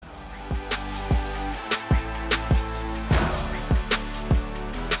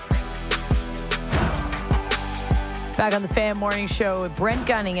Back on the Fan Morning Show with Brent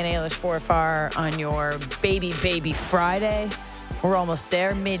Gunning and Ailish Forfar on your Baby Friday. We're almost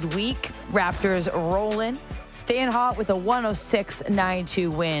there, midweek. Raptors rolling. Staying hot with a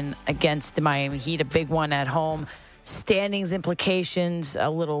 106-92 win against the Miami Heat. A big one at home. Standings implications, a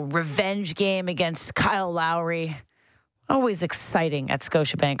little revenge game against Kyle Lowry. Always exciting at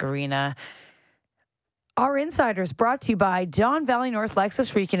Scotiabank Arena. Our Insiders brought to you by Don Valley North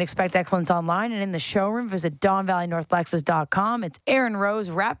Lexus, where you can expect excellence online and in the showroom. Visit DonValleyNorthLexus.com. It's Aaron Rose,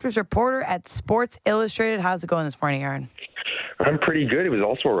 Raptors reporter at Sports Illustrated. How's it going this morning, Aaron? I'm pretty good. It was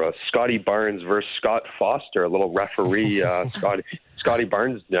also a Scotty Barnes versus Scott Foster, a little referee Scotty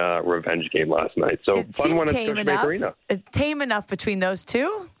Barnes revenge game last night. So it fun one at Scotiabank Arena. Tame enough between those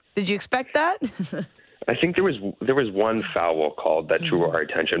two? Did you expect that? I think there was one foul called that drew our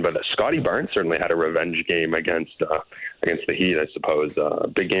attention, but Scotty Barnes certainly had a revenge game against the Heat, I suppose.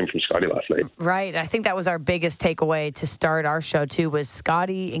 Big game from Scotty last night. Right. I think that was our biggest takeaway to start our show, too, was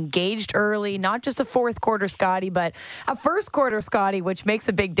Scotty engaged early, not just a fourth quarter Scotty, but a first quarter Scotty, which makes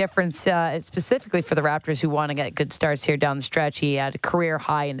a big difference specifically for the Raptors who want to get good starts here down the stretch. He had a career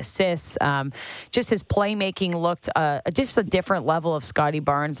high in assists. Just his playmaking looked just a different level of Scotty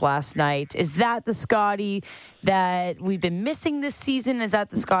Barnes last night. Is that the Scotty that we've been missing this season? Is that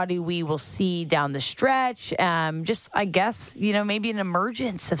the Scotty we will see down the stretch? I guess, maybe an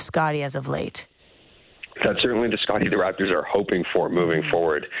emergence of Scotty as of late. That's certainly the Scotty the Raptors are hoping for moving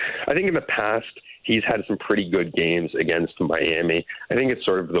forward. I think in the past, he's had some pretty good games against Miami. I think it's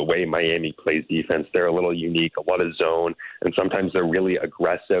sort of the way Miami plays defense. They're a little unique, a lot of zone, and sometimes they're really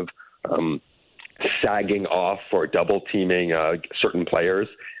aggressive, sagging off or double teaming certain players.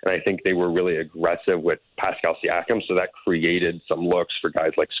 And I think they were really aggressive with Pascal Siakam, so that created some looks for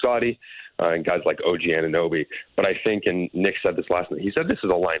guys like Scotty and guys like OG Anunoby. But I think, and Nick said this last night, he said this is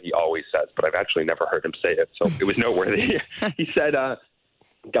a line he always says, but I've actually never heard him say it, so it was noteworthy. He said,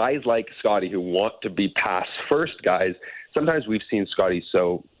 guys like Scotty who want to be pass first guys, sometimes we've seen Scotty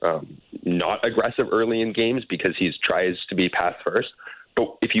so not aggressive early in games because he tries to be pass first.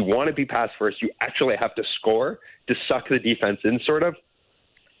 But if you want to be pass first, you actually have to score to suck the defense in, sort of.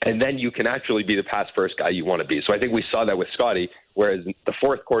 And then you can actually be the pass first guy you want to be. So I think we saw that with Scotty, whereas the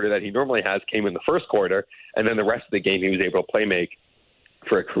fourth quarter that he normally has came in the first quarter, and then the rest of the game he was able to play make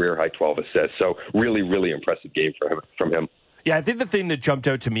for a career high 12 assists. So really, really impressive game from him. Yeah, I think the thing that jumped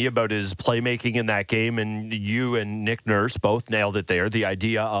out to me about his playmaking in that game, and you and Nick Nurse both nailed it there, the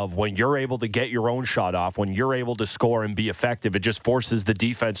idea of when you're able to get your own shot off, when you're able to score and be effective, it just forces the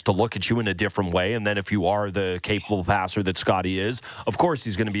defense to look at you in a different way. And then if you are the capable passer that Scotty is, of course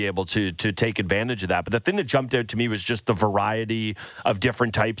he's going to be able to take advantage of that. But the thing that jumped out to me was just the variety of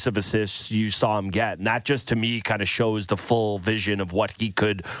different types of assists you saw him get. And that just, to me, kind of shows the full vision of what he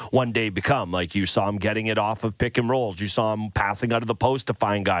could one day become. Like, you saw him getting it off of pick and rolls. You saw him passing out of the post to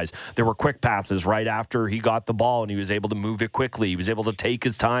find guys. There were quick passes right after he got the ball, and he was able to move it quickly. He was able to take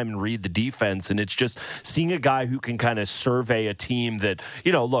his time and read the defense, and it's just seeing a guy who can kind of survey a team that,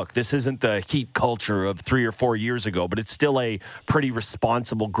 look, this isn't the Heat culture of 3 or 4 years ago, but it's still a pretty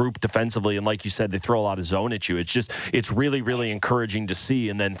responsible group defensively, and like you said, they throw a lot of zone at you. It's really, really encouraging to see,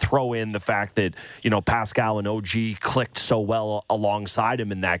 and then throw in the fact that, Pascal and OG clicked so well alongside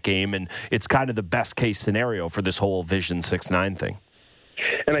him in that game, and it's kind of the best case scenario for this whole Vision 6-9 thing.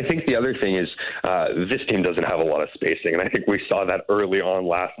 And I think the other thing is this team doesn't have a lot of spacing, and I think we saw that early on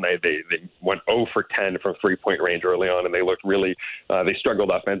last night. They went 0 for 10 from three-point range early on, and they looked really they struggled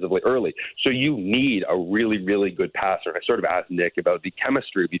offensively early. So you need a really, really good passer. And I sort of asked Nick about the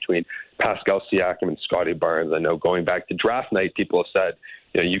chemistry between Pascal Siakam and Scotty Barnes. I know going back to draft night, people have said,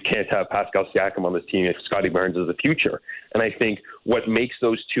 you can't have Pascal Siakam on this team if Scotty Barnes is the future. And I think what makes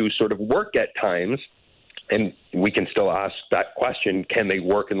those two sort of work at times, and we can still ask that question, can they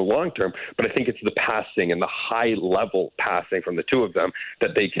work in the long term? But I think it's the passing and the high-level passing from the two of them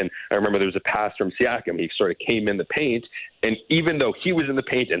that they can. I remember there was a pass from Siakam. He sort of came in the paint, and even though he was in the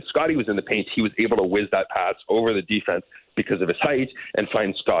paint and Scotty was in the paint, he was able to whiz that pass over the defense because of his height and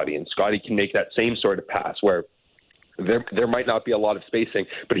find Scotty. And Scotty can make that same sort of pass where there might not be a lot of spacing,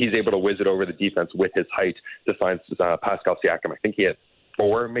 but he's able to whiz it over the defense with his height to find Pascal Siakam. I think he had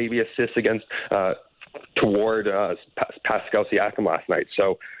 4 maybe assists against toward Pascal Siakam last night.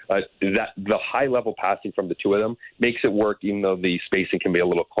 So that the high-level passing from the two of them makes it work, even though the spacing can be a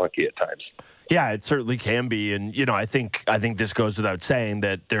little clunky at times. Yeah, it certainly can be. And, I think this goes without saying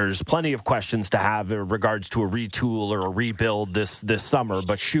that there's plenty of questions to have in regards to a retool or a rebuild this summer.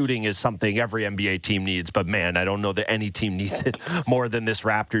 But shooting is something every NBA team needs. But, man, I don't know that any team needs it more than this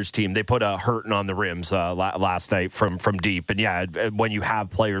Raptors team. They put a hurting on the rims last night from deep. And, yeah, when you have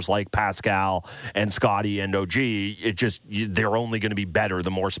players like Pascal and Scotty and OG, they're only going to be better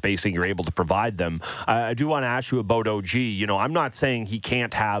the more spacing you're able to provide them. I do want to ask you about OG. I'm not saying he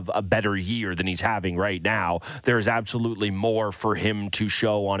can't have a better year than he's having right now. There's absolutely more for him to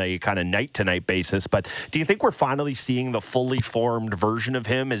show on a kind of night-to-night basis. But do you think we're finally seeing the fully formed version of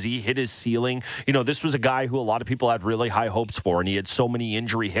him as he hit his ceiling? This was a guy who a lot of people had really high hopes for, and he had so many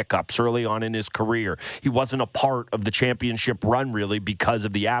injury hiccups early on in his career. He wasn't a part of the championship run, really, because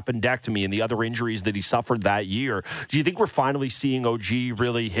of the appendectomy and the other injuries that he suffered that year. Do you think we're finally seeing OG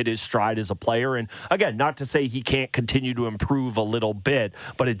really hit his stride as a player? And again, not to say he can't continue to improve a little bit,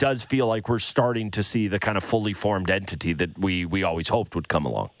 but it does feel like we're starting to see the kind of fully formed entity that we always hoped would come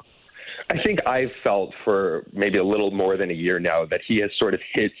along. I think I've felt for maybe a little more than a year now that he has sort of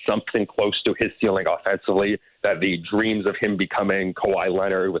hit something close to his ceiling offensively, that the dreams of him becoming Kawhi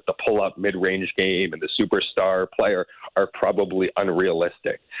Leonard with the pull-up mid-range game and the superstar player are probably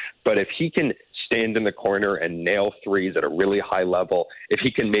unrealistic. But if he can stand in the corner and nail threes at a really high level, if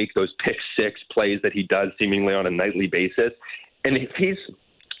he can make those pick six plays that he does seemingly on a nightly basis, and if he's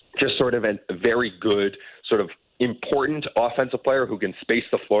just sort of a very good, sort of important offensive player who can space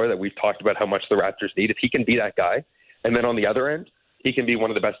the floor that we've talked about how much the Raptors need, if he can be that guy, and then on the other end, he can be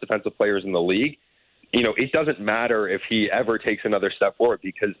one of the best defensive players in the league, it doesn't matter if he ever takes another step forward,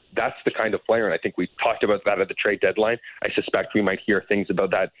 because that's the kind of player, and I think we talked about that at the trade deadline. I suspect we might hear things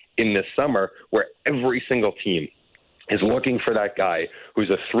about that in this summer, where every single team is looking for that guy who's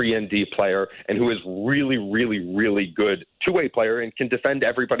a 3-and-D player and who is really, really, really good two-way player and can defend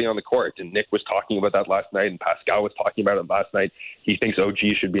everybody on the court. And Nick was talking about that last night, and Pascal was talking about it last night. He thinks OG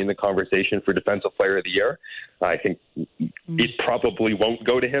should be in the conversation for Defensive Player of the Year. I think it probably won't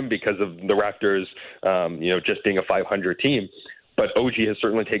go to him because of the Raptors, just being a 500 team. But OG has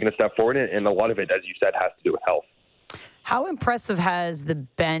certainly taken a step forward, and a lot of it, as you said, has to do with health. How impressive has the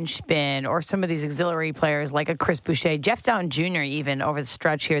bench been, or some of these auxiliary players like a Chris Boucher, Jeff Dowtin Jr. even over the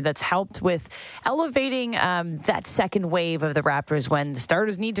stretch here, that's helped with elevating that second wave of the Raptors when the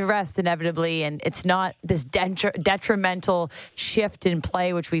starters need to rest inevitably, and it's not this detrimental shift in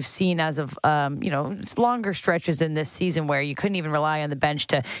play, which we've seen as of, longer stretches in this season where you couldn't even rely on the bench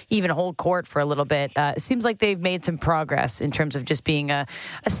to even hold court for a little bit. It seems like they've made some progress in terms of just being a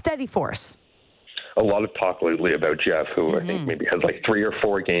steady force. A lot of talk lately about Jeff, who I think maybe has like 3 or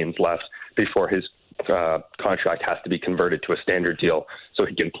 4 games left before his contract has to be converted to a standard deal so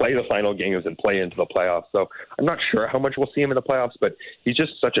he can play the final games and play into the playoffs. So I'm not sure how much we'll see him in the playoffs, but he's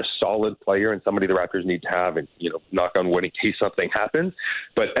just such a solid player and somebody the Raptors need to have, and, knock on wood in case something happens.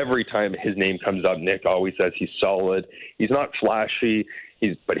 But every time his name comes up, Nick always says he's solid. He's not flashy.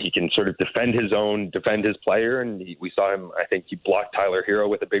 But he can sort of defend his player, and we saw him. I think he blocked Tyler Hero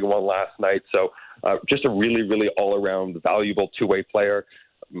with a big one last night. So just a really, really all-around valuable two-way player.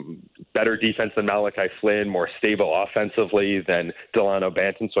 Better defense than Malachi Flynn, more stable offensively than Delano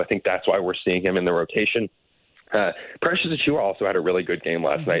Banton. So I think that's why we're seeing him in the rotation. Precious Achiuwa also had a really good game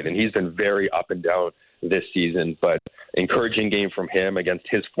last night, and he's been very up and down this season, but encouraging game from him against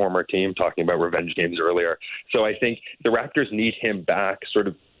his former team, talking about revenge games earlier. So I think the Raptors need him back, sort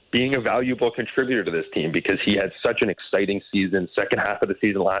of being a valuable contributor to this team, because he had such an exciting season, second half of the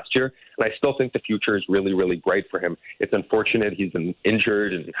season last year. And I still think the future is really, really bright for him. It's unfortunate he's been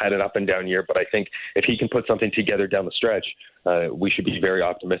injured and had an up and down year, but I think if he can put something together down the stretch, we should be very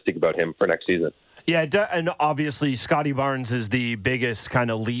optimistic about him for next season. Yeah, and obviously Scotty Barnes is the biggest kind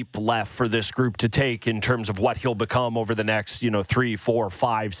of leap left for this group to take in terms of what he'll become over the next, 3, 4,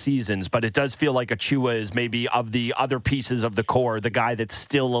 5 seasons. But it does feel like Achiuwa is maybe of the other pieces of the core, the guy that's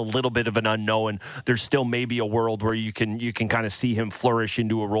still a little bit of an unknown. There's still maybe a world where you can kind of see him flourish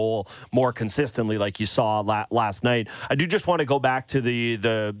into a role more consistently, like you saw last night. I do just want to go back to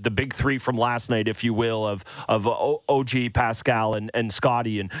the big three from last night, if you will, of OG, Pascal, and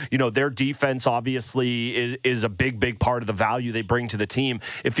Scotty, and their defense obviously obviously is a big part of the value they bring to the team.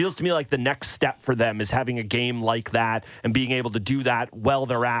 It feels to me like the next step for them is having a game like that and being able to do that while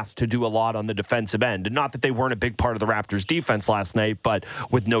they're asked to do a lot on the defensive end. And not that they weren't a big part of the Raptors defense last night, but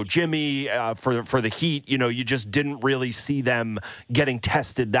with no Jimmy for the Heat, you just didn't really see them getting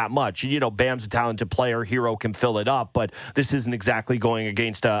tested that much. Bam's a talented player. Hero can fill it up, but this isn't exactly going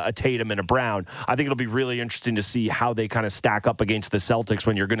against a Tatum and a Brown. I think it'll be really interesting to see how they kind of stack up against the Celtics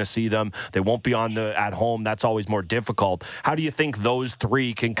when you're going to see them. They won't be at home. That's always more difficult. How do you think those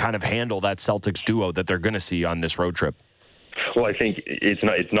three can kind of handle that Celtics duo that they're going to see on this road trip? Well, I think it's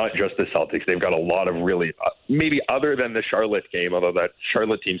not just the Celtics. They've got a lot of really, maybe other than the Charlotte game, although that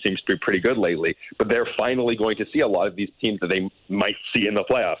Charlotte team seems to be pretty good lately, but they're finally going to see a lot of these teams that they might see in the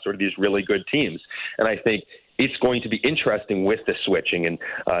playoffs, or these really good teams. And I think it's going to be interesting with the switching. And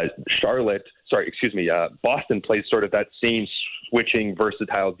Boston plays sort of that same switching,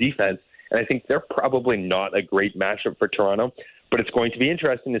 versatile defense. And I think they're probably not a great matchup for Toronto, but it's going to be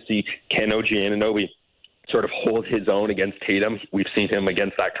interesting to see, can OG Anunoby sort of hold his own against Tatum? We've seen him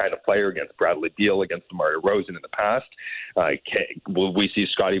against that kind of player, against Bradley Beal, against DeMar DeRozan in the past. Will we see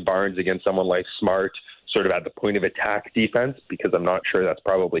Scotty Barnes against someone like Smart, sort of at the point of attack defense? Because I'm not sure that's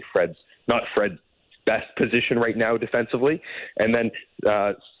probably Fred's best position right now defensively. And then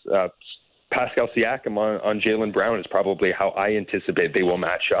Pascal Siakam on Jaylen Brown is probably how I anticipate they will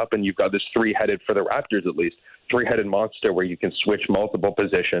match up. And you've got this three-headed, for the Raptors at least, three-headed monster where you can switch multiple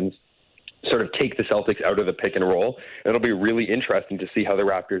positions, sort of take the Celtics out of the pick and roll. And it'll be really interesting to see how the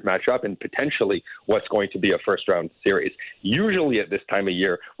Raptors match up and potentially what's going to be a first-round series. Usually at this time of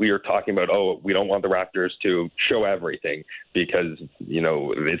year, we are talking about, we don't want the Raptors to show everything because,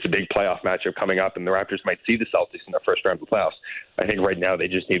 it's a big playoff matchup coming up and the Raptors might see the Celtics in the first round of the playoffs. I think right now they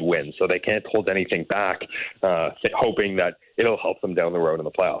just need wins, so they can't hold anything back, hoping that it'll help them down the road in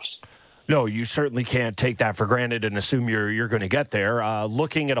the playoffs. No, you certainly can't take that for granted and assume you're going to get there.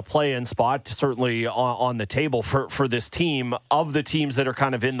 Looking at a play-in spot, certainly on the table for this team. Of the teams that are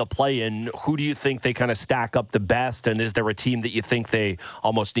kind of in the play-in, who do you think they kind of stack up the best? And is there a team that you think they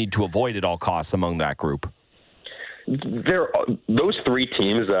almost need to avoid at all costs among that group? Those three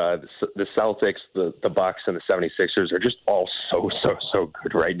teams, the Celtics, the Bucks, and the 76ers, are just all so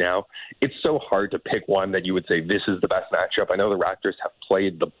good right now. It's so hard to pick one that you would say this is the best matchup. I know the Raptors have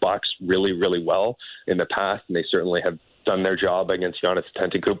played the Bucks really, really well in the past, and they certainly have done their job against Giannis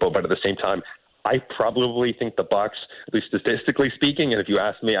Antetokounmpo. But at the same time, I probably think the Bucks, at least statistically speaking, and if you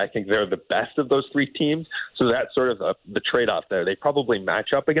ask me, I think they're the best of those three teams. So that's sort of the trade-off there. They probably match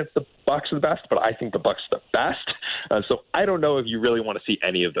up against the Bucks the best, but I think the Bucks are the best. So I don't know if you really want to see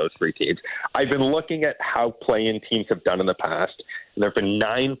any of those three teams. I've been looking at how play-in teams have done in the past, and there have been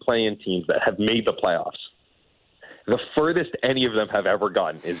 9 play-in teams that have made the playoffs. The furthest any of them have ever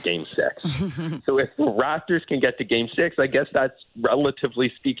gotten is Game 6. So if the Raptors can get to Game 6, I guess that's,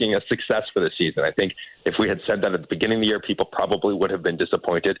 relatively speaking, a success for the season. I think if we had said that at the beginning of the year, people probably would have been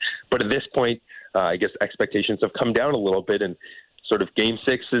disappointed. But at this point, I guess expectations have come down a little bit, and sort of Game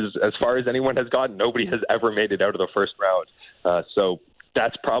 6 is, as far as anyone has gotten, nobody has ever made it out of the first round. So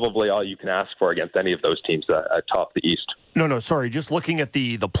that's probably all you can ask for against any of those teams atop the East. No, sorry. Just looking at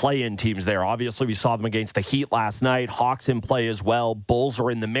the play-in teams there. Obviously, we saw them against the Heat last night. Hawks in play as well. Bulls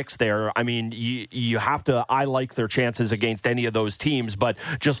are in the mix there. I mean, you have to. I like their chances against any of those teams, but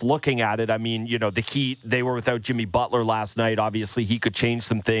just looking at it, I mean, the Heat, they were without Jimmy Butler last night. Obviously, he could change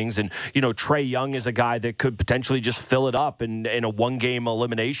some things, and Trae Young is a guy that could potentially just fill it up in a one-game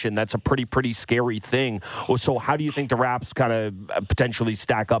elimination. That's a pretty scary thing. So, how do you think the Raps kind of potentially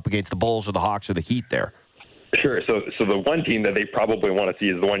stack up against the Bulls or the Hawks or the Heat there? Sure. So the one team that they probably want to see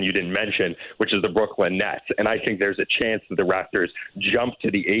is the one you didn't mention, which is the Brooklyn Nets. And I think there's a chance that the Raptors jump to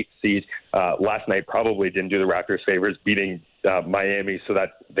the 8th seed. Last night probably didn't do the Raptors favors, beating Miami so that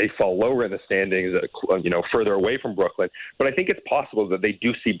they fall lower in the standings, further away from Brooklyn. But I think it's possible that they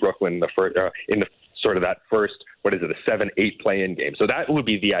do see Brooklyn in the sort of that first, a 7-8 play-in game. So that would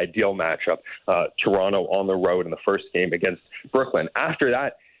be the ideal matchup, Toronto on the road in the first game against Brooklyn. After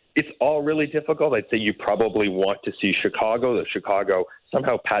that, it's all really difficult. I'd say you probably want to see Chicago.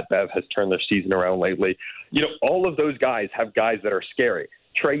 Somehow Pat Bev has turned their season around lately. All of those guys have guys that are scary.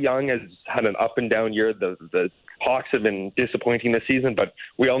 Trae Young has had an up and down year. The Hawks have been disappointing this season, but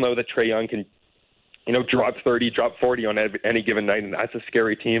we all know that Trae Young can, drop 30, drop 40 on any given night, and that's a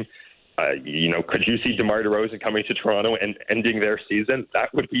scary team. Could you see DeMar DeRozan coming to Toronto and ending their season?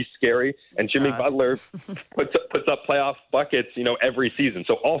 That would be scary. And Jimmy Butler puts up playoff buckets, every season.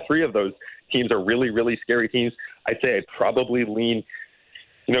 So all three of those teams are really, really scary teams. I'd say I'd probably lean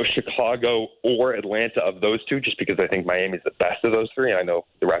Chicago or Atlanta of those two, just because I think Miami's the best of those three. I know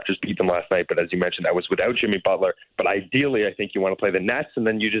the Raptors beat them last night, but as you mentioned, that was without Jimmy Butler. But ideally, I think you want to play the Nets, and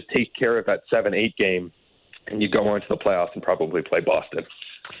then you just take care of that 7-8 game, and you go on to the playoffs and probably play Boston.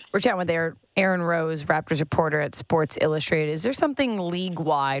 We're chatting with Aaron Rose, Raptors reporter at Sports Illustrated. Is there something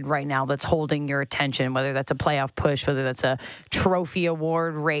league-wide right now that's holding your attention, whether that's a playoff push, whether that's a trophy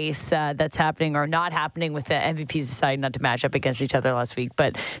award race that's happening or not happening with the MVPs deciding not to match up against each other last week,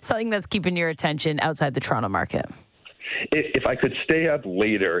 but something that's keeping your attention outside the Toronto market? If I could stay up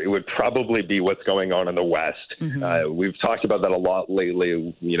later, it would probably be what's going on in the West. Mm-hmm. We've talked about that a lot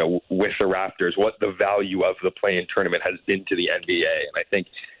lately, with the Raptors, what the value of the play-in tournament has been to the NBA. And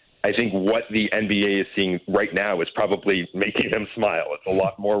I think what the NBA is seeing right now is probably making them smile. It's a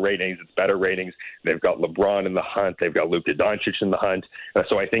lot more ratings. It's better ratings. They've got LeBron in the hunt. They've got Luka Doncic in the hunt.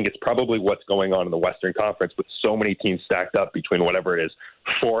 So I think it's probably what's going on in the Western Conference with so many teams stacked up between whatever it is,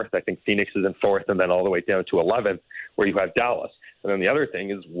 fourth. I think Phoenix is in fourth, and then all the way down to 11th, where you have Dallas. And then the other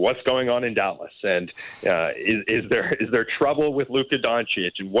thing is what's going on in Dallas. And is there trouble with Luka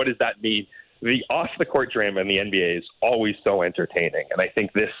Doncic, and what does that mean? The off-the-court drama in the NBA is always so entertaining. And I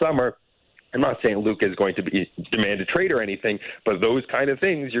think this summer, I'm not saying Luka is going to demand a trade or anything, but those kind of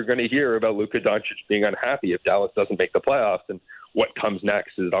things you're going to hear about Luka Doncic being unhappy if Dallas doesn't make the playoffs. And what comes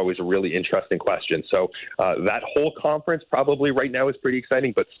next is always a really interesting question. So that whole conference probably right now is pretty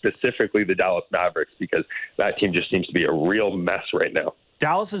exciting, but specifically the Dallas Mavericks, because that team just seems to be a real mess right now.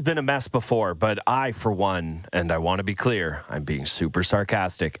 Dallas has been a mess before, but I, for one, and I want to be clear, I'm being super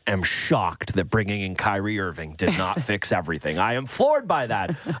sarcastic, am shocked that bringing in Kyrie Irving did not fix everything. I am floored by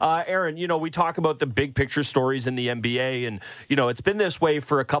that. Aaron, we talk about the big picture stories in the NBA, and, it's been this way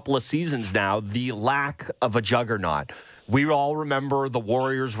for a couple of seasons now, the lack of a juggernaut. We all remember the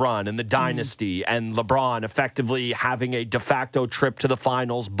Warriors run and the dynasty and LeBron effectively having a de facto trip to the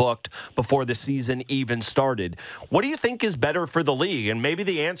finals booked before the season even started. What do you think is better for the league? And maybe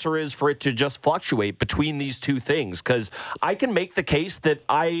the answer is for it to just fluctuate between these two things, because I can make the case that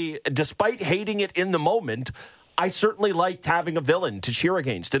despite hating it in the moment, I certainly liked having a villain to cheer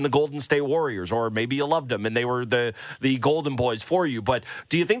against in the Golden State Warriors, or maybe you loved them and they were the Golden Boys for you. But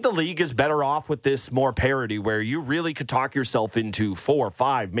do you think the league is better off with this more parity where you really could talk yourself into 4,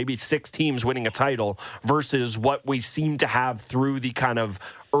 5, maybe 6 teams winning a title versus what we seem to have through the kind of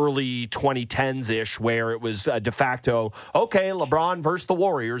early 2010s-ish where it was de facto, okay, LeBron versus the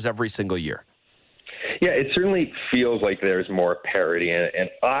Warriors every single year? Yeah, it certainly feels like there's more parity, and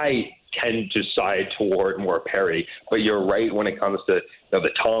I tend to side toward more parity. But you're right when it comes to the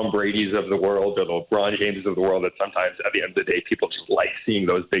Tom Brady's of the world or the LeBron James of the world, that sometimes at the end of the day, people just like seeing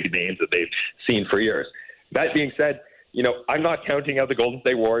those big names that they've seen for years. That being said, I'm not counting out the Golden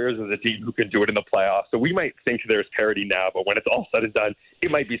State Warriors as a team who can do it in the playoffs. So we might think there's parity now, but when it's all said and done, it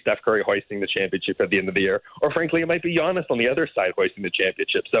might be Steph Curry hoisting the championship at the end of the year. Or frankly, it might be Giannis on the other side hoisting the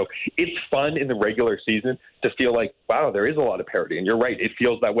championship. So it's fun in the regular season to feel like, wow, there is a lot of parity. And you're right, it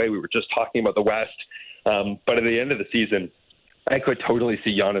feels that way. We were just talking about the West. But at the end of the season, I could totally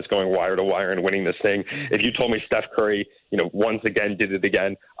see Giannis going wire to wire and winning this thing. If you told me Steph Curry, once again did it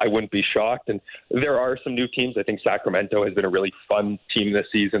again, I wouldn't be shocked. And there are some new teams. I think Sacramento has been a really fun team this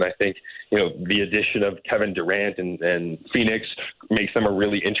season. I think, the addition of Kevin Durant and Phoenix makes them a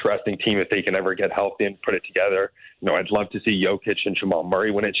really interesting team if they can ever get healthy and put it together. I'd love to see Jokic and Jamal Murray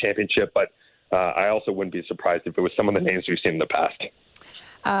win a championship, but I also wouldn't be surprised if it was some of the names we've seen in the past.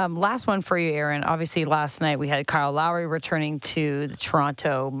 Last one for you, Aaron. Obviously, last night we had Kyle Lowry returning to the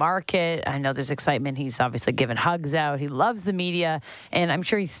Toronto market. I know there's excitement. He's obviously given hugs out. He loves the media, and I'm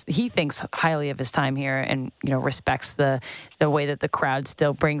sure he thinks highly of his time here and, respects the way that the crowd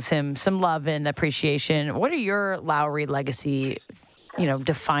still brings him some love and appreciation. What are your Lowry legacy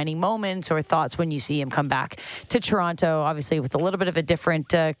defining moments or thoughts when you see him come back to Toronto, obviously with a little bit of a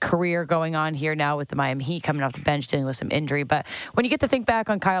different career going on here now with the Miami Heat coming off the bench dealing with some injury. But when you get to think back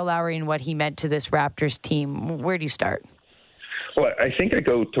on Kyle Lowry and what he meant to this Raptors team, where do you start? Well, I think I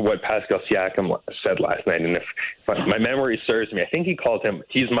go to what Pascal Siakam said last night. And if my memory serves me, I think he called him,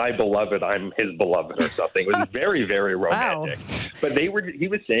 he's my beloved, I'm his beloved or something. It was very, very romantic. Wow. But he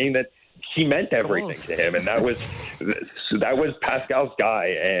was saying that he meant everything to him, and that was Pascal's guy.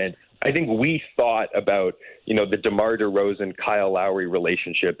 And I think we thought about, the DeMar DeRozan Kyle Lowry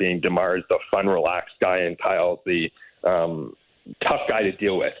relationship being DeMar's the fun, relaxed guy, and Kyle's the tough guy to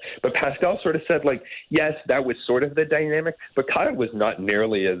deal with. But Pascal sort of said, yes, that was sort of the dynamic, but Kyle was not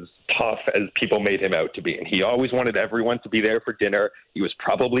nearly as tough as people made him out to be. And he always wanted everyone to be there for dinner. He was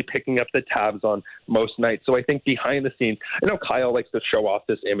probably picking up the tabs on most nights. So I think behind the scenes, I know Kyle likes to show off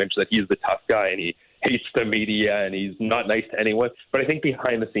this image that he's the tough guy, and he hates the media and he's not nice to anyone. But I think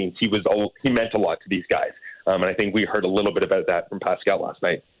behind the scenes, he meant a lot to these guys. And I think we heard a little bit about that from Pascal last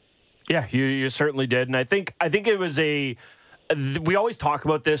night. Yeah, you certainly did. And I think it was we always talk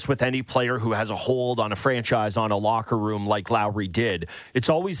about this with any player who has a hold on a franchise, on a locker room like Lowry did. It's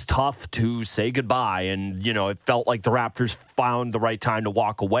always tough to say goodbye. And, it felt like the Raptors found the right time to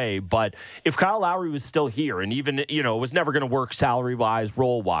walk away. But if Kyle Lowry was still here and even, it was never going to work salary-wise,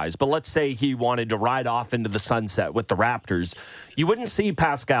 role-wise, but let's say he wanted to ride off into the sunset with the Raptors, you wouldn't see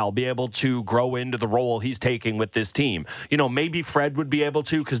Pascal be able to grow into the role he's taking with this team. Maybe Fred would be able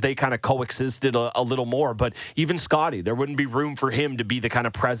to because they kind of coexisted a little more. But even Scotty, there wouldn't be room for him to be the kind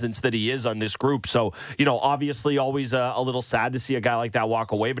of presence that he is on this group. So, obviously always a little sad to see a guy like that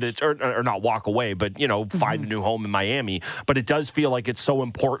walk away, but it's, or not walk away, but, find a new home in Miami. But it does feel like it's so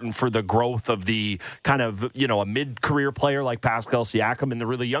important for the growth of the kind of, a mid-career player like Pascal Siakam and the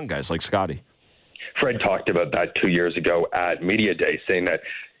really young guys like Scotty. Fred talked about that 2 years ago at Media Day, saying that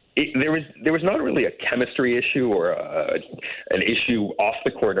there was not really a chemistry issue or an issue off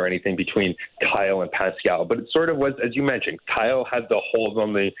the court or anything between Kyle and Pascal, but it sort of was, as you mentioned, Kyle had the hold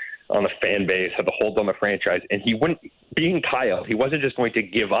on the fan base, had the hold on the franchise, and being Kyle, he wasn't just going to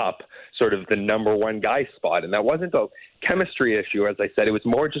give up sort of the number one guy spot, and that wasn't a chemistry issue, as I said, it was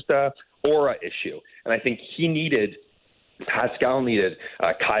more just a aura issue, and I think Pascal needed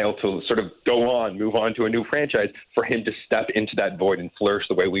Kyle to sort of move on to a new franchise for him to step into that void and flourish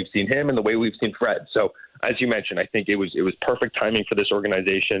the way we've seen him and the way we've seen Fred. So, as you mentioned, I think it was perfect timing for this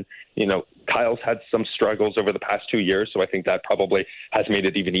organization. Kyle's had some struggles over the past 2 years, so I think that probably has made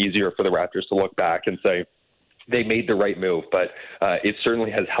it even easier for the Raptors to look back and say they made the right move. But it certainly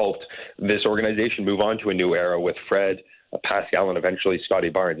has helped this organization move on to a new era with Fred, Pascal, and eventually Scotty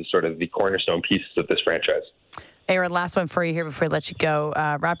Barnes as sort of the cornerstone pieces of this franchise. Aaron, last one for you here before I let you go.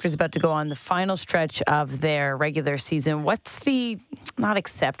 Raptors about to go on the final stretch of their regular season. What's not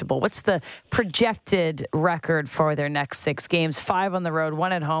acceptable, what's the projected record for their next 6 games? 5 on the road,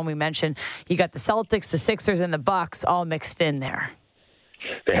 1 at home. We mentioned you got the Celtics, the Sixers, and the Bucks all mixed in there.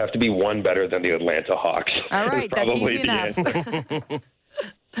 They have to be one better than the Atlanta Hawks. All right, that's easy enough.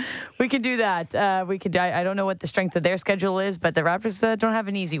 We can do that. I don't know what the strength of their schedule is, but the Raptors don't have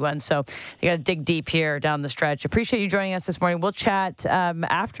an easy one, so they got to dig deep here down the stretch. Appreciate you joining us this morning. We'll chat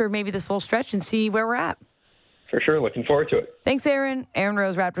after maybe this little stretch and see where we're at. For sure. Looking forward to it. Thanks, Aaron. Aaron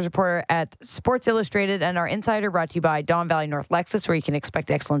Rose, Raptors reporter at Sports Illustrated, and our insider brought to you by Don Valley North Lexus, where you can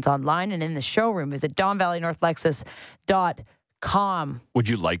expect excellence online and in the showroom. Visit DonValleyNorthLexus.com. Would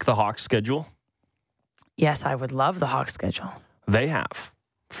you like the Hawks schedule? Yes, I would love the Hawks schedule. They have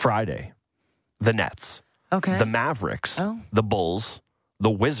Friday, the Nets, the Mavericks, the Bulls, the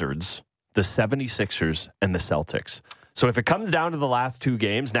Wizards, the 76ers, and the Celtics. So if it comes down to the last 2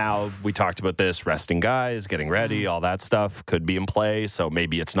 games, now we talked about this, resting guys, getting ready, all that stuff could be in play. So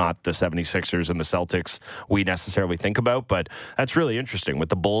maybe it's not the 76ers and the Celtics we necessarily think about, but that's really interesting with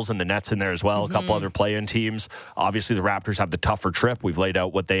the Bulls and the Nets in there as well. A couple other play-in teams. Obviously, the Raptors have the tougher trip. We've laid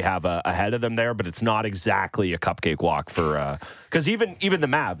out what they have ahead of them there, but it's not exactly a cupcake walk for because even the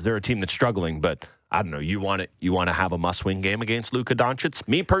Mavs, they're a team that's struggling, but I don't know. You want to have a must-win game against Luka Doncic?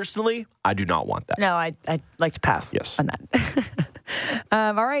 Me personally, I do not want that. No, I'd like to pass on that.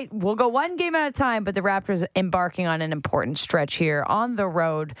 All right, we'll go one game at a time, but the Raptors embarking on an important stretch here on the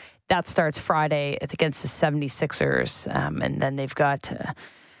road. That starts Friday against the 76ers, and then they've got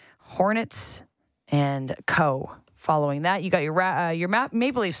Hornets and Following that, you got your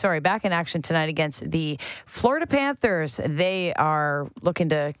Maple Leafs, back in action tonight against the Florida Panthers. They are looking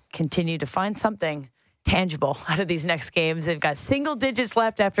to continue to find something tangible out of these next games. They've got single digits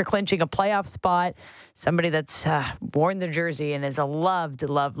left after clinching a playoff spot. Somebody that's worn the jersey and is a loved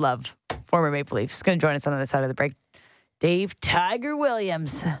former Maple Leaf. Is going to join us on the other side of the break. Dave Tiger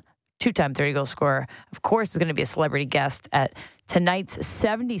Williams, 2-time 30-goal scorer, of course, is going to be a celebrity guest at tonight's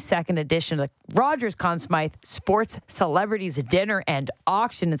 72nd edition of the Rogers Conn Smythe Sports Celebrities Dinner and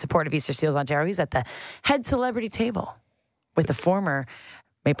Auction in support of Easter Seals Ontario. He's at the head celebrity table with the former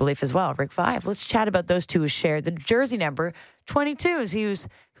Maple Leaf as well, Rick Vaive. Let's chat about those two who shared the jersey number 22.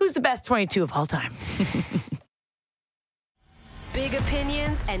 Who's the best 22 of all time? Big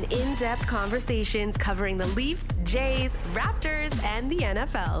opinions and in-depth conversations covering the Leafs, Jays, Raptors, and the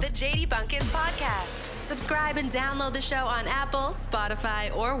NFL. The JD Bunkis Podcast. Subscribe and download the show on Apple,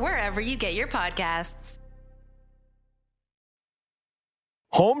 Spotify, or wherever you get your podcasts.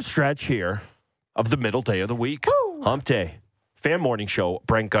 Home stretch here of the middle day of the week. Woo! Hump day. Fan Morning Show.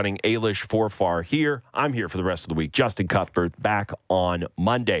 Brent Gunning, Ailish Forfar here. I'm here for the rest of the week. Justin Cuthbert back on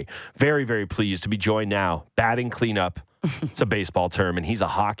Monday. Very, very pleased to be joined now. Batting cleanup It's a baseball term, and he's a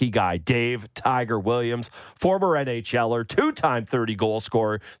hockey guy. Dave Tiger Williams, former NHLer, two-time 30-goal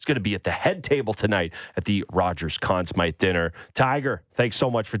scorer, is going to be at the head table tonight at the Rogers Conn Smythe dinner. Tiger, thanks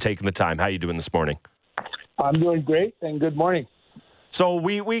so much for taking the time. How you doing this morning? I'm doing great, and good morning. So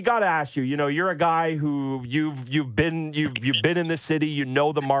we got to ask you. You know, you're a guy who you've been in the city. You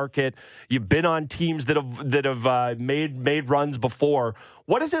know the market. You've been on teams that have made runs before.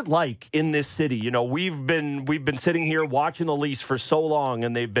 What is it like in this city? You know, we've been sitting here watching the Leafs for so long,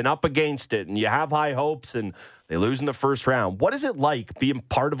 and they've been up against it, and you have high hopes, and they lose in the first round. What is it like being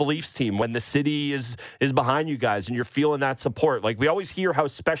part of a Leafs team when the city is behind you guys and you're feeling that support? Like, we always hear how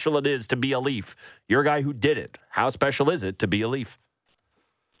special it is to be a Leaf. You're a guy who did it. How special is it to be a Leaf?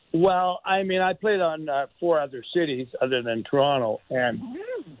 Well, I mean, I played on 4 other cities other than Toronto, and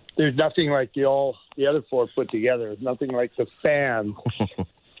there's nothing like the other 4 put together. There's nothing like the fans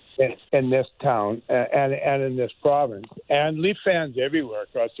in this town and in this province. And Leaf fans everywhere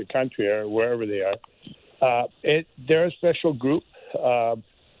across the country or wherever they are. They're a special group. The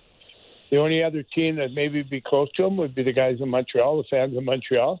only other team that maybe be close to them would be the guys in Montreal, the fans in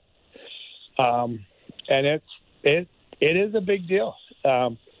Montreal. And it is a big deal.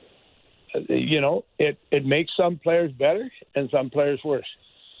 You know, it makes some players better and some players worse.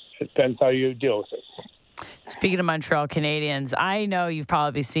 It depends how you deal with it. Speaking of Montreal Canadiens, I know you've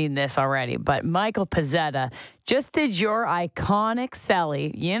probably seen this already, but Michael Pezzetta just did your iconic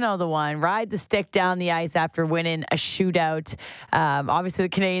Selly, you know the one, ride the stick down the ice after winning a shootout. Obviously, the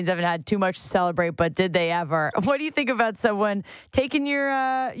Canadiens haven't had too much to celebrate, but did they ever? What do you think about someone taking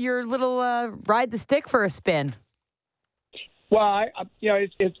your little ride the stick for a spin? Well,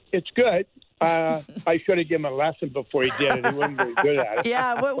 it's good. I should have given him a lesson before he did it. He wasn't very good at it.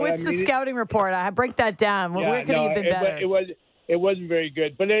 Yeah, what's the scouting report? I break that down. Where could he have been better? It wasn't very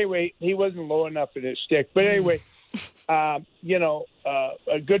good. But anyway, he wasn't low enough in his stick. But anyway,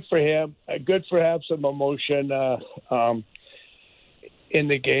 good for him. Good for have some emotion in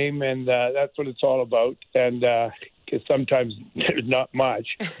the game, and that's what it's all about. And because sometimes there's not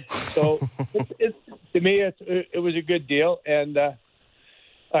much. So to me, it was a good deal, and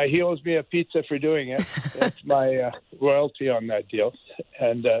he owes me a pizza for doing it. That's my royalty on that deal,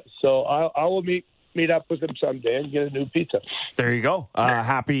 and so I will meet up with him someday and get a new pizza. There you go.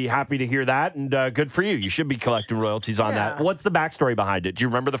 Happy to hear that, and good for you. You should be collecting royalties on that. What's the backstory behind it? Do you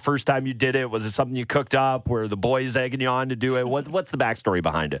remember the first time you did it? Was it something you cooked up? Were the boys egging you on to do it? What's the backstory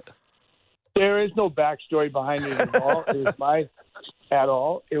behind it? There is no backstory behind it at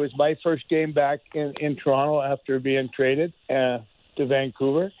all. It was my first game back in Toronto after being traded to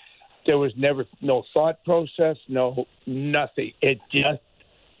Vancouver. There was never no thought process, no nothing. It just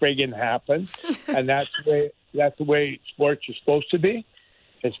friggin' happened, and that's the way sports are supposed to be.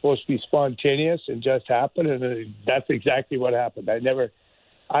 It's supposed to be spontaneous and just happen, and that's exactly what happened. I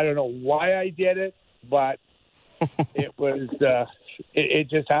don't know why I did it, but it was it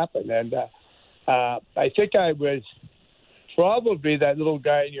just happened, and I think I was probably that little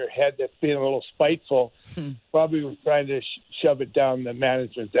guy in your head that's being a little spiteful. Probably was trying to shove it down the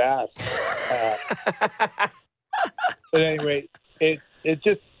management's ass. But anyway, it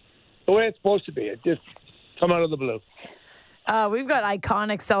just the way it's supposed to be. It just come out of the blue. We've got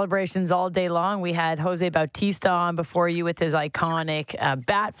iconic celebrations all day long. We had Jose Bautista on before you with his iconic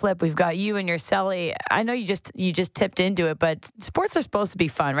bat flip. We've got you and your celly. I know you just tipped into it, but sports are supposed to be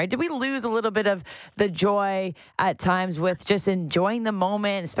fun, right? Did we lose a little bit of the joy at times with just enjoying the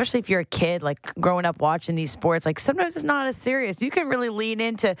moment, especially if you're a kid, like growing up watching these sports? Like sometimes it's not as serious. You can really lean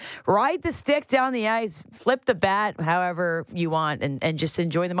into ride the stick down the ice, flip the bat however you want, and just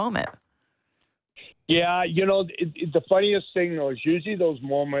enjoy the moment. Yeah, the funniest thing, though, is usually those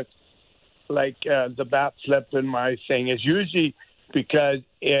moments like the bat flip in my thing is usually because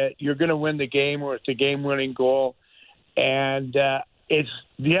you're going to win the game or it's a game-winning goal, and it's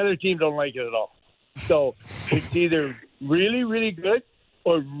the other team don't like it at all. So it's either really, really good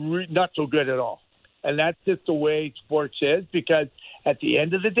or not so good at all. And that's just the way sports is, because at the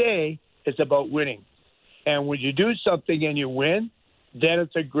end of the day, it's about winning. And when you do something and you win, then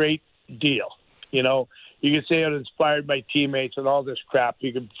it's a great deal. You can say I'm inspired by teammates and all this crap.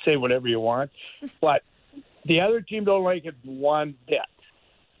 You can say whatever you want, but the other team don't like it one bit,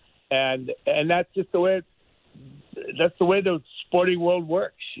 and that's just the way. That's the way the sporting world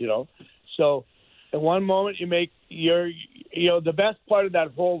works. So, in one moment you make the best part of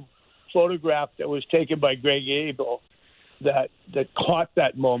that whole photograph that was taken by Greg Abel, that caught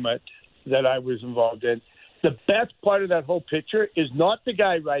that moment that I was involved in. The best part of that whole picture is not the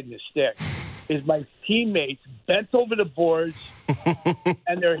guy riding the stick. Is my teammates bent over the boards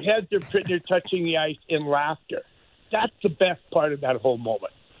and their heads are touching the ice in laughter. That's the best part of that whole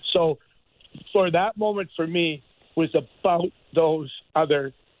moment. So for that moment for me was about those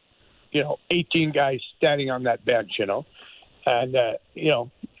other, 18 guys standing on that bench, and,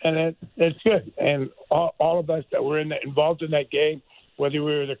 and it's good. And all of us that were involved in that game, whether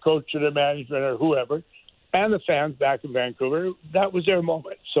we were the coach or the management or whoever, and the fans back in Vancouver, that was their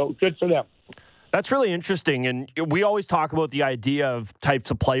moment. So good for them. That's really interesting, and we always talk about the idea of types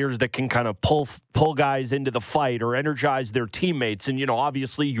of players that can kind of pull guys into the fight or energize their teammates. And,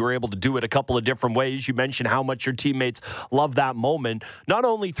 obviously you were able to do it a couple of different ways. You mentioned how much your teammates love that moment, not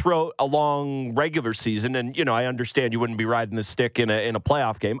only throughout a long regular season. And, I understand you wouldn't be riding the stick in a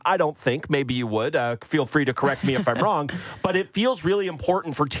playoff game. I don't think. Maybe you would. Feel free to correct me if I'm wrong. But it feels really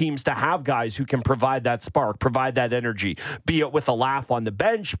important for teams to have guys who can provide that spark, provide that energy, be it with a laugh on the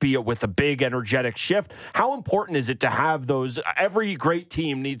bench, be it with a big energetic shift. How important is it to have those? Every great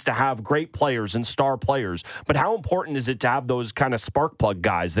team needs to have great players and star players, but how important is it to have those kind of spark plug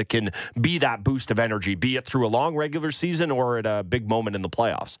guys that can be that boost of energy, be it through a long regular season or at a big moment in the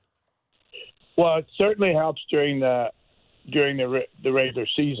playoffs? Well, it certainly helps during the regular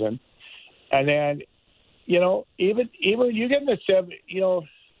season, and then even when you get in the seven,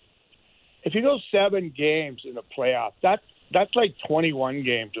 if you go 7 games in the playoffs, that's like 21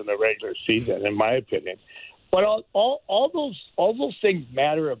 games in the regular season, in my opinion. But all those things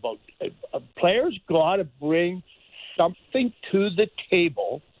matter about players. Got to bring something to the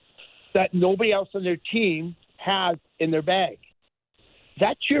table that nobody else on their team has in their bag.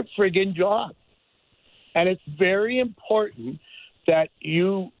 That's your friggin' job, and it's very important that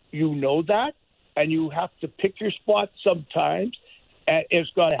you know that, and you have to pick your spots sometimes, and it's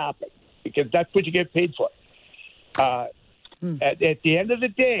got to happen because that's what you get paid for. At the end of the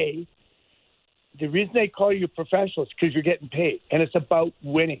day, the reason they call you professionals is because you're getting paid, and it's about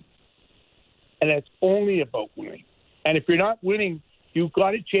winning. And it's only about winning. And if you're not winning, you've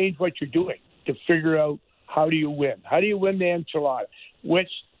got to change what you're doing to figure out how do you win. How do you win the enchilada? Which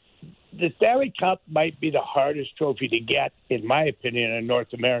the Stanley Cup might be the hardest trophy to get, in my opinion, in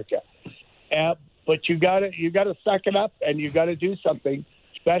North America. But you got to suck it up, and you got to do something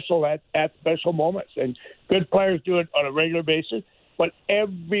special at special moments. And good players do it on a regular basis, but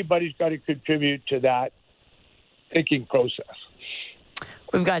everybody's got to contribute to that thinking process.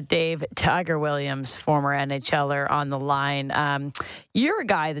 We've got Dave Tiger Williams, former NHLer, on the line. You're a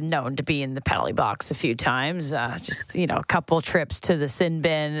guy that's known to be in the penalty box a few times, a couple trips to the sin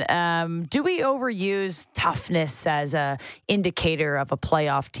bin. Do we overuse toughness as a indicator of a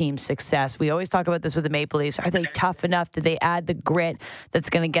playoff team's success? We always talk about this with the Maple Leafs. Are they tough enough? Do they add the grit that's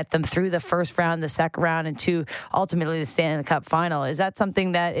going to get them through the first round, the second round, and to ultimately the Stanley Cup final? Is that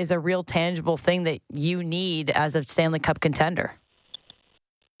something that is a real tangible thing that you need as a Stanley Cup contender?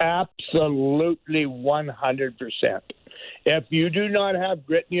 Absolutely 100%. If you do not have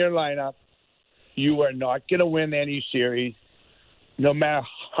grit in your lineup, you are not going to win any series, no matter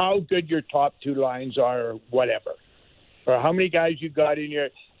how good your top 2 lines are or whatever, or how many guys you got in your,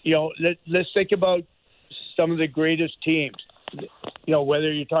 let's think about some of the greatest teams,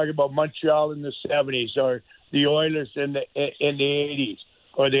 whether you're talking about Montreal in the 70s or the Oilers in the 80s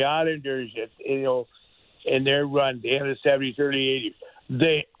or the Islanders, in their run, the end of the 70s, early 80s.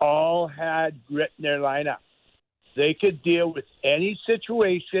 They all had grit in their lineup. They could deal with any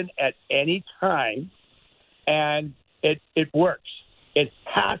situation at any time, and it works. It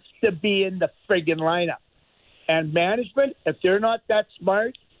has to be in the friggin' lineup. And management, if they're not that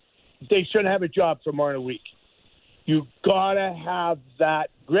smart, they shouldn't have a job for more than a week. You got to have that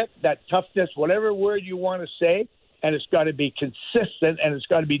grit, that toughness, whatever word you want to say, and it's got to be consistent, and it's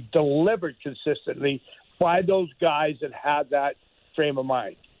got to be delivered consistently by those guys that have that frame of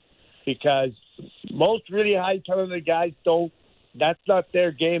mind, because most really high talented guys don't. That's not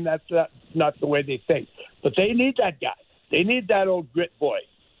their game. That's not the way they think. But they need that guy. They need that old grit boy.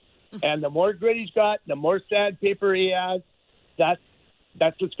 And the more grit he's got, the more sandpaper he has. That's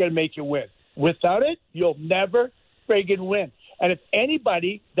what's going to make you win. Without it, you'll never friggin' win. And if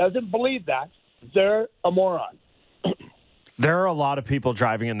anybody doesn't believe that, they're a moron. There are a lot of people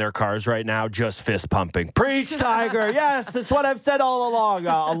driving in their cars right now just fist pumping. Preach, Tiger. Yes, it's what I've said all along.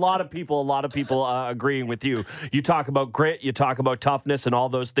 A lot of people agreeing with you. You talk about grit, you talk about toughness, and all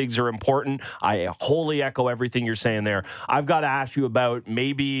those things are important. I wholly echo everything you're saying there. I've got to ask you about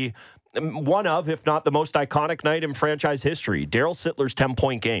maybe one of, if not the most iconic night in franchise history, Darryl Sittler's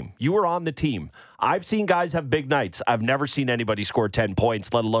 10-point game. You were on the team. I've seen guys have big nights. I've never seen anybody score 10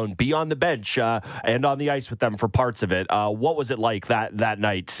 points, let alone be on the bench and on the ice with them for parts of it. What was it like that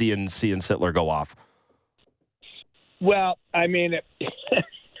night, seeing Sittler go off? Well, I mean,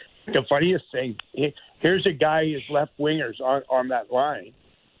 the funniest thing, Here's a guy, his left wingers on that line,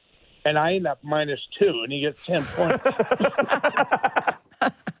 and I end up -2, and he gets 10 points.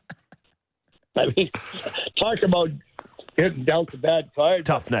 I mean, talk about getting dealt a bad card.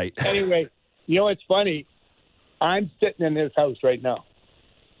 Tough night. Anyway, it's funny. I'm sitting in his house right now.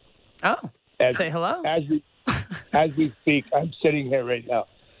 Oh, say hello. As we speak, I'm sitting here right now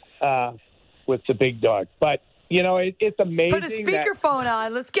with the big dog. But, it's amazing. Put a speakerphone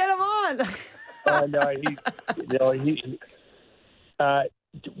on. Let's get him on.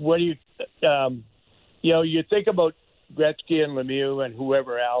 What do you think about Gretzky and Lemieux and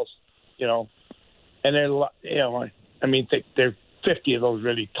whoever else, and they're 50 of those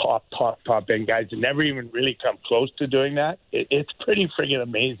really top end guys that never even really come close to doing that. It's pretty friggin'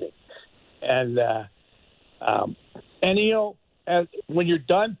 amazing. And when you're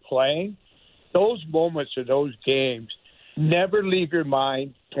done playing, those moments or those games never leave your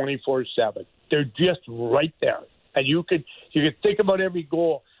mind 24/7. They're just right there, and you could think about every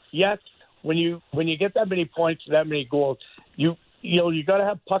goal. Yes, when you get that many points, that many goals, you got to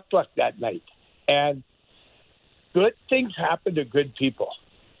have puck luck that night, and good things happen to good people.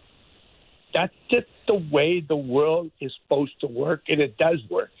 That's just the way the world is supposed to work, and it does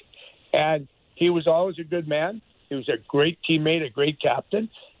work. And he was always a good man. He was a great teammate, a great captain,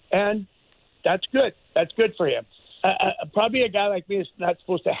 and that's good. That's good for him. Probably a guy like me is not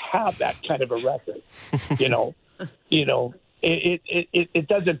supposed to have that kind of a record. It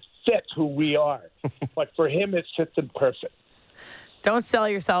doesn't fit who we are. But for him, it fits him perfect. Don't sell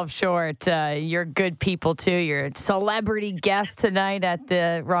yourself short. You're good people, too. You're a celebrity guest tonight at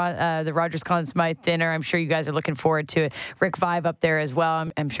the Rogers Conn Smythe dinner. I'm sure you guys are looking forward to it. Rick Vibe up there as well.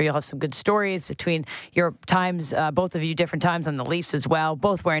 I'm sure you'll have some good stories between your times, both of you different times on the Leafs as well,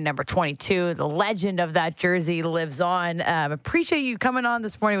 both wearing number 22. The legend of that jersey lives on. Appreciate you coming on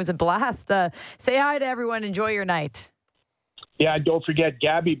this morning. It was a blast. Say hi to everyone. Enjoy your night. Yeah, don't forget,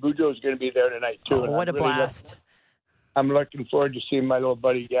 Gabby Boudreau is going to be there tonight, too. Oh, what a blast. I'm looking forward to seeing my little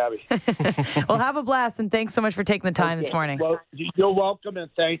buddy, Gabby. Well, have a blast, and thanks so much for taking the time this morning. Well, you're welcome, and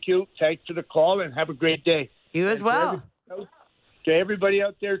thank you. Thanks for the call, and have a great day. You as well. To everybody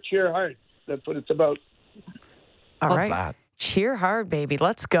out there, cheer hard. That's what it's about. All right. Cheer hard, baby.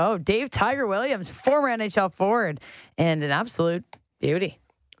 Let's go. Dave Tiger Williams, former NHL forward, and an absolute beauty.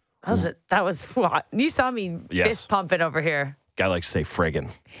 That was you saw me fist pumping over here. Guy likes to say friggin'.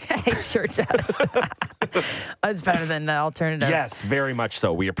 He sure does. That's better than alternative. Yes, very much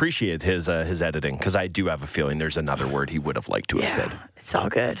so. We appreciate his editing, because I do have a feeling there's another word he would have liked to have said. It's all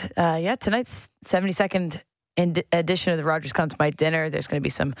good. Tonight's 72nd edition of the Rogers Conn Smythe dinner. There's going to be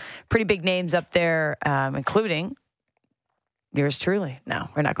some pretty big names up there, including yours truly. No,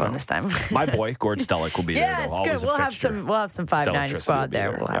 we're not going this time. My boy, Gord Stellick, will be there. Yeah, it's good. We'll have some 590 squad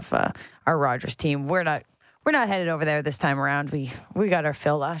there. We'll have our Rogers team. We're not headed over there this time around. We got our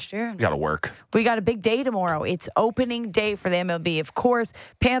fill last year. Got to work. We got a big day tomorrow. It's opening day for the MLB. Of course,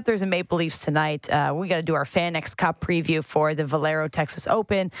 Panthers and Maple Leafs tonight. We got to do our FanX Cup preview for the Valero Texas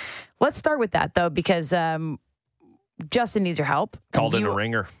Open. Let's start with that, though, because Justin needs your help. Called in a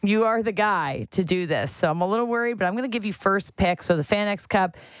ringer. You are the guy to do this. So I'm a little worried, but I'm going to give you first pick. So the FanX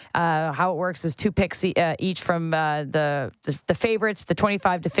Cup, how it works is 2 picks each from the favorites, the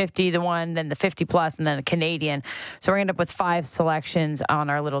 25 to 50, the one, then the 50 plus, and then a Canadian. So we're going to end up with 5 selections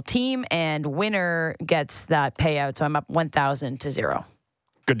on our little team, and winner gets that payout. So I'm up 1,000 to 0.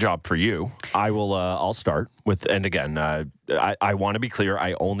 Good job for you. I'll start with, and again, I want to be clear.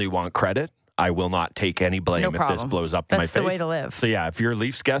 I only want credit. I will not take any blame if this blows up in my face. That's the way to live. So yeah, if you're a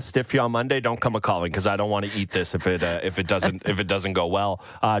Leafs guest, stiff you on Monday, don't come a calling, because I don't want to eat this if it doesn't go well.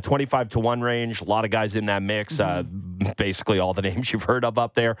 25 to 1 range, a lot of guys in that mix. Basically all the names you've heard of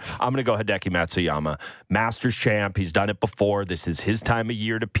up there. I'm going to go Hideki Matsuyama, Masters champ. He's done it before. This is his time of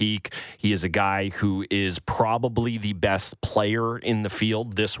year to peak. He is a guy who is probably the best player in the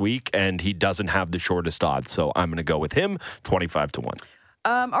field this week, and he doesn't have the shortest odds. So I'm going to go with him, 25 to 1.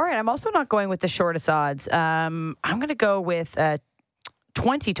 All right. I'm also not going with the shortest odds. I'm going to go with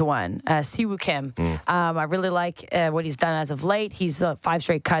 20 to 1, Siwoo Kim. I really like what he's done as of late. He's 5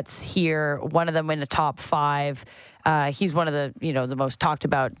 straight cuts here, one of them in the top 5. He's one of the most talked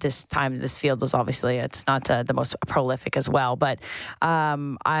about this time. This field is obviously, it's not the most prolific as well, but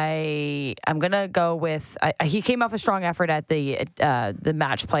I'm going to go with, he came off a strong effort at the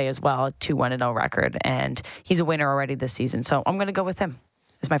match play as well, 2-1-0 record, and he's a winner already this season. So I'm going to go with him.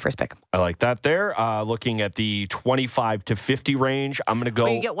 Is my first pick. I like that there. Looking at the 25 to 50 range, I'm going to go.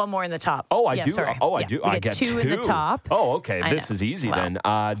 Well, you get one more in the top. Oh, I do. Sorry. Oh, I do. I get 2 in the top. Oh, okay. This is easy then.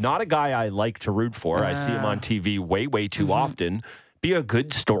 Not a guy I like to root for. I see him on TV way too often. be a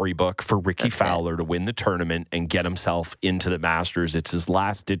good storybook for Ricky Fowler to win the tournament and get himself into the Masters. It's his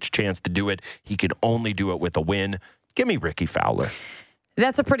last-ditch chance to do it. He can only do it with a win. Give me Ricky Fowler.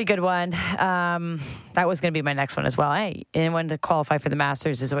 That's a pretty good one. That was going to be my next one as well. Hey, anyone to qualify for the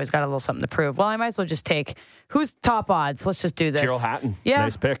Masters has always got a little something to prove. Well, I might as well just take who's top odds. Let's just do this. Tyrrell Hatton. Yeah.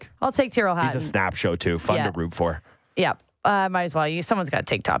 Nice pick. I'll take Tyrrell Hatton. He's a snap show, too. Fun to root for. Yeah. Might as well. Someone's got to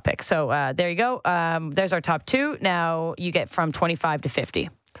take top pick. So there you go. There's our top two. Now you get from 25 to 50.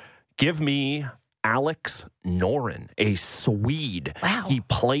 Give me Alex Noren, a Swede. Wow. He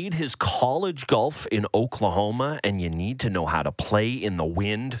played his college golf in Oklahoma, and you need to know how to play in the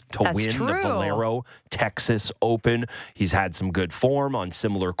wind to win the Valero Texas Open. He's had some good form on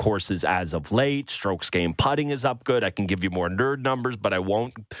similar courses as of late. Strokes gained putting is up good. I can give you more nerd numbers, but I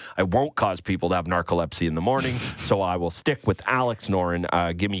won't cause people to have narcolepsy in the morning. So I will stick with Alex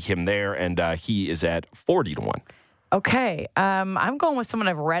Noren. Give me him there, and he is at 40 to 1. Okay. I'm going with someone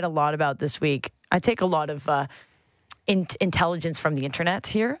I've read a lot about this week. I take a lot of intelligence from the internet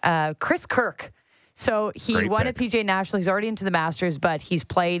here. Chris Kirk. So he won at PGA National. He's already into the Masters, but he's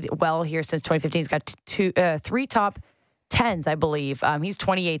played well here since 2015. He's got three top 10s, I believe. He's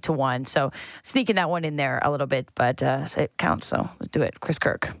 28 to 1. So sneaking that one in there a little bit, but it counts. So let's do it. Chris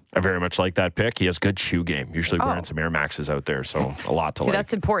Kirk. I very much like that pick. He has good shoe game. Usually wearing some Air Maxes out there, so a lot to like.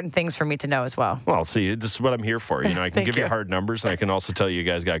 That's important things for me to know as well. Well, see, this is what I'm here for. I can give you hard numbers, and I can also tell you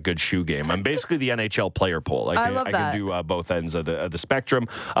guys got good shoe game. I'm basically the NHL player poll. I can do both ends of the spectrum.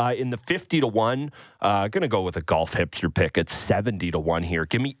 In the 50 to 1, going to go with a golf hipster pick at 70 to 1 here.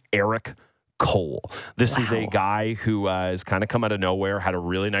 Give me Eric Cole. This is a guy who has kind of come out of nowhere, had a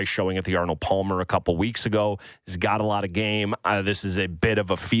really nice showing at the Arnold Palmer a couple weeks ago. He's got a lot of game. This is a bit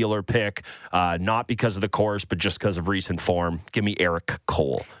of a feeler pick, not because of the course, but just because of recent form. Give me Eric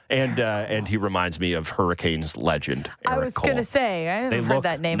Cole. And he reminds me of Hurricanes legend, Eric Cole. I was going to say, I haven't heard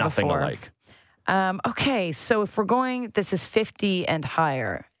that name nothing before. Alike. Okay, so if we're going, this is 50 and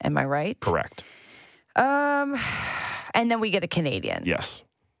higher. Am I right? Correct. And then we get a Canadian. Yes.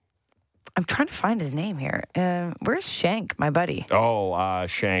 I'm trying to find his name here. Where's Shank, my buddy? Oh,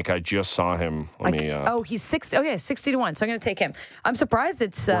 Shank. I just saw him. He's 60. Oh, yeah, 60 to 1. So I'm going to take him. I'm surprised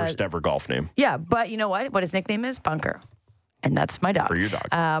it's worst ever golf name. Yeah, but you know what? What his nickname is? Bunker. And that's my dog. For your dog.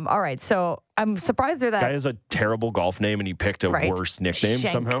 All right. So I'm surprised they're that. Guy has a terrible golf name, and he picked a worse nickname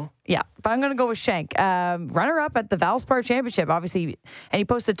somehow. Yeah, but I'm going to go with Shank. Runner-up at the Valspar Championship, obviously. And he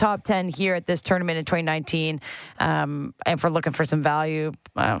posted top 10 here at this tournament in 2019. And if we're looking for some value,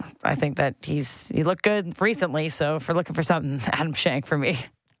 I think that he looked good recently. So if we're looking for something, Adam Shank for me.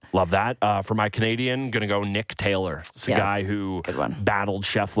 Love that. For my Canadian, going to go Nick Taylor. It's a guy who battled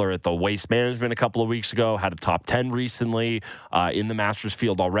Scheffler at the Waste Management a couple of weeks ago, had a top 10 recently in the Masters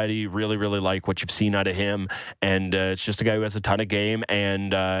field already. Really, really like what you've seen out of him. And it's just a guy who has a ton of game.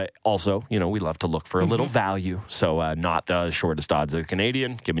 And also, we love to look for a little value. So not the shortest odds of the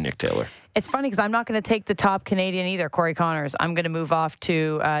Canadian. Give me Nick Taylor. It's funny because I'm not going to take the top Canadian either, Corey Connors. I'm going to move off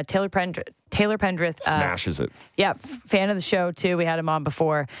to Taylor Pendrith. Smashes it. Yeah, fan of the show, too. We had him on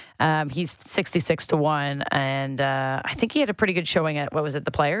before. He's 66 to 1, and I think he had a pretty good showing at,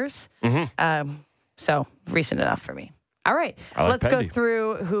 the Players? Mm-hmm. So recent enough for me. All right, let's go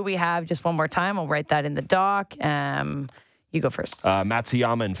through who we have just one more time. I'll write that in the doc. You go first.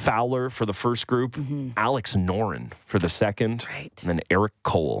 Matsuyama and Fowler for the first group. Mm-hmm. Alex Noren for the second. Right. And then Eric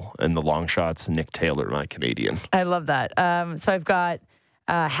Cole and the long shots. Nick Taylor, my Canadian. I love that. So I've got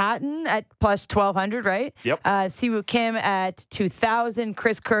Hatton at plus 1,200, right? Yep. Siwoo Kim at 2,000.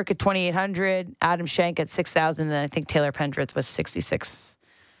 Chris Kirk at 2,800. Adam Shank at 6,000. And I think Taylor Pendrith was 66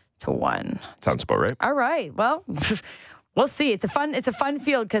 to 1. Sounds about right. All right. Well... We'll see. It's a fun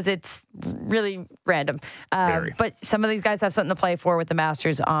field because it's really random. But some of these guys have something to play for with the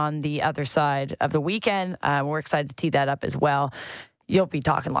Masters on the other side of the weekend. We're excited to tee that up as well. You'll be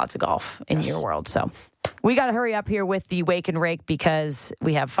talking lots of golf in your world. So we got to hurry up here with the wake and rake because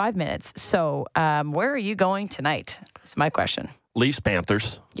we have 5 minutes. So where are you going tonight? That's my question. Leafs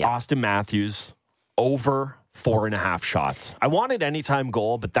Panthers. Yep. Austin Matthews over 4.5 shots. I wanted anytime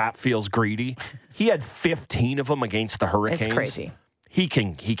goal, but that feels greedy. He had 15 of them against the Hurricanes. It's crazy. He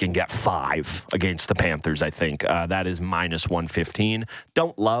can get 5 against the Panthers, I think. That is minus 115.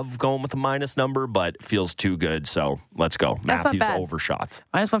 Don't love going with a minus number, but feels too good. So let's go. That's Matthews over shots.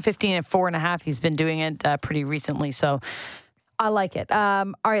 Minus 115 at 4.5. He's been doing it pretty recently. So I like it.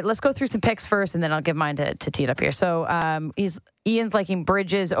 All right, let's go through some picks first, and then I'll give mine to tee it up here. So Ian's liking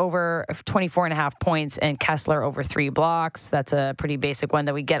Bridges over 24.5 points and Kessler over 3 blocks. That's a pretty basic one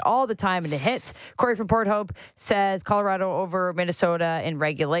that we get all the time into hits. Corey from Port Hope says Colorado over Minnesota in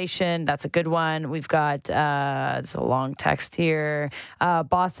regulation. That's a good one. We've got, it's a long text here,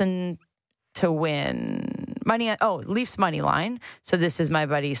 Boston to win. Leafs money line. So this is my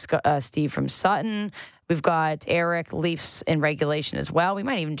buddy Steve from Sutton. We've got Eric, Leafs in regulation as well. We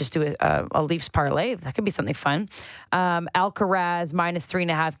might even just do a Leafs parlay. That could be something fun. Alcaraz, minus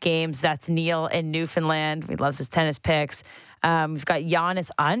 3.5 games. That's Neil in Newfoundland. He loves his tennis picks. We've got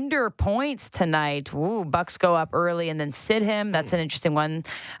Giannis under points tonight. Ooh, Bucks go up early and then sit him. That's an interesting one.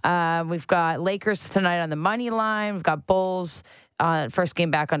 We've got Lakers tonight on the money line. We've got Bulls. First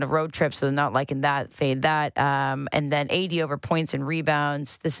game back on a road trip, so not liking that. Fade that. And then 80 over points and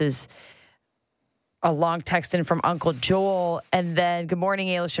rebounds. This is a long text in from Uncle Joel. And then good morning,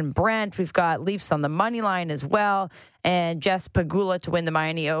 Ailish and Brent. We've got Leafs on the money line as well. And Jess Pagula to win the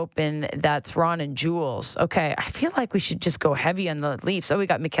Miami Open. That's Ron and Jules. Okay, I feel like we should just go heavy on the Leafs. Oh, we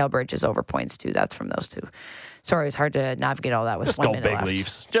got Mikal Bridges over points too. That's from those two. Sorry, it's hard to navigate all that with just 1 minute left.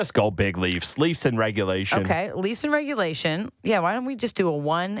 Leafs. Just go big Leafs. Leafs in regulation. Okay, Leafs in regulation. Yeah, why don't we just do a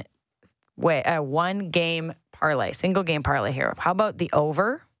one game parlay, single game parlay here? How about the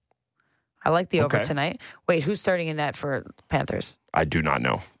over? I like the over tonight. Wait, who's starting in net for Panthers? I do not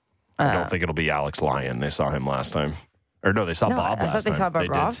know. I don't think it'll be Alex Lyon. They saw him last time. Or no, they saw Bob last time. I thought they saw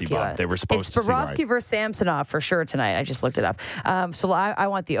Bobrovsky. They did see Bob. They were supposed to see Ryan. It's Bobrovsky versus Samsonov for sure tonight. I just looked it up. So I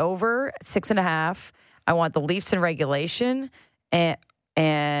want the over 6.5. I want the Leafs in regulation. And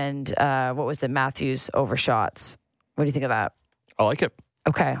what was it? Matthews over shots. What do you think of that? I like it.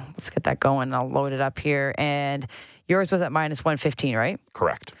 Okay, let's get that going. I'll load it up here. And yours was at minus 115, right?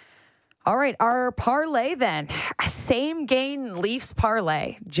 Correct. All right, our parlay then. Same game Leafs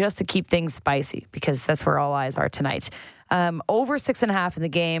parlay, just to keep things spicy, because that's where all eyes are tonight. Over 6.5 in the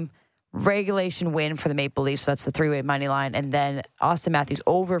game, regulation win for the Maple Leafs. So that's the 3-way money line. And then Austin Matthews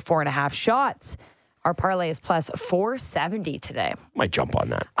over 4.5 shots. Our parlay is plus 470 today. Might jump on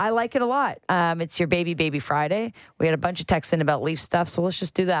that. I like it a lot. It's your baby Friday. We had a bunch of texts in about Leaf stuff, so let's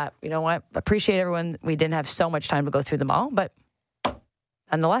just do that. You know what? Appreciate everyone. We didn't have so much time to go through them all, but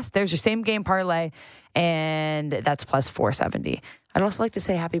nonetheless, there's your same game parlay, and that's plus 470. I'd also like to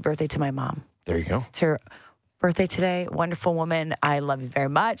say happy birthday to my mom. There you go. It's her birthday today. Wonderful woman. I love you very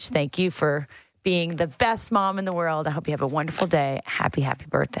much. Thank you for being the best mom in the world. I hope you have a wonderful day. Happy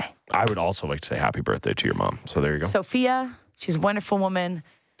birthday. I would also like to say happy birthday to your mom. So there you go. Sophia, she's a wonderful woman.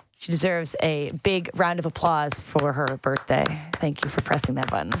 She deserves a big round of applause for her birthday. Thank you for pressing that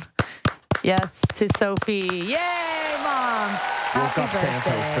button. Yes, to Sophie. Yay, Mom. Happy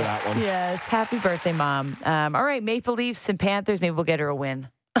birthday. For that one. Yes, happy birthday, Mom. All right, Maple Leafs and Panthers. Maybe we'll get her a win.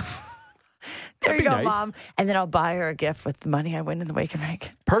 There you go, nice. Mom. And then I'll buy her a gift with the money I win in the Wake and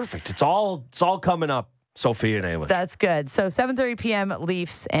Rake. Perfect. It's all coming up. Sophia and Ailish. That's good. So 7:30 p.m.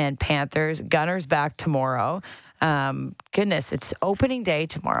 Leafs and Panthers. Gunners back tomorrow. Goodness, it's opening day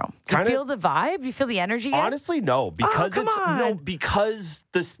tomorrow. Do you feel the vibe? Do you feel the energy yet? Honestly, no, because they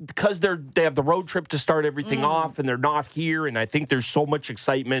have the road trip to start everything off, and they're not here. And I think there's so much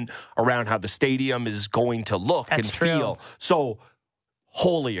excitement around how the stadium is going to look feel. So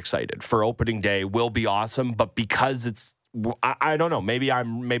wholly excited for opening day. Will be awesome, but because it's I don't know. Maybe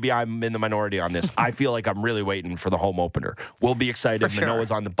I'm in the minority on this. I feel like I'm really waiting for the home opener. We'll be excited. Sure.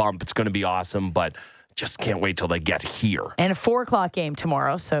 Manoa's on the bump. It's going to be awesome, but just can't wait till they get here. And a 4:00 game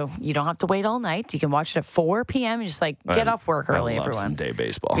tomorrow, so you don't have to wait all night. You can watch it at 4 p.m. and just get off work early, everyone. Some day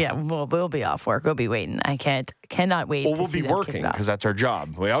baseball. Yeah, we'll be off work. We'll be waiting. I cannot wait. Well, we'll be working because that's our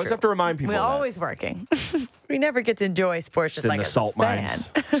job. We always have to remind people. We're always working. We never get to enjoy sports just like in the salt mines.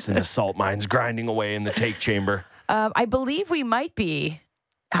 Just in the salt mines, grinding away in the take chamber. I believe we might be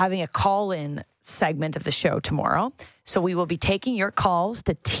having a call-in segment of the show tomorrow. So we will be taking your calls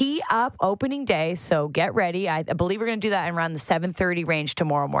to tee up opening day. So get ready. I believe we're going to do that around the 7:30 range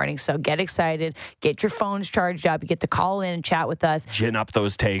tomorrow morning. So get excited. Get your phones charged up. You get to call in and chat with us. Gin up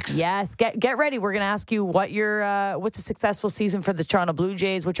those takes. Yes. Get ready. We're going to ask you what's a successful season for the Toronto Blue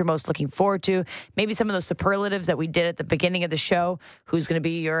Jays, what you're most looking forward to. Maybe some of those superlatives that we did at the beginning of the show. Who's going to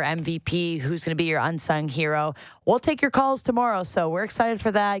be your MVP? Who's going to be your unsung hero? We'll take your calls tomorrow. So we're excited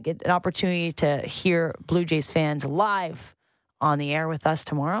for that. Get an opportunity to hear Blue Jays fans live on the air with us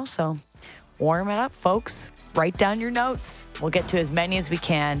tomorrow. So warm it up, folks. Write down your notes. We'll get to as many as we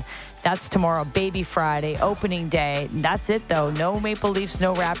can. That's tomorrow, Baby Friday, opening day. That's it, though. No Maple Leafs,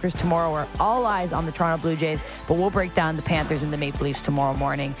 no Raptors tomorrow. We're all eyes on the Toronto Blue Jays, but we'll break down the Panthers and the Maple Leafs tomorrow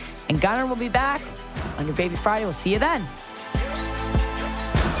morning. And Gunnar will be back on your Baby Friday. We'll see you then.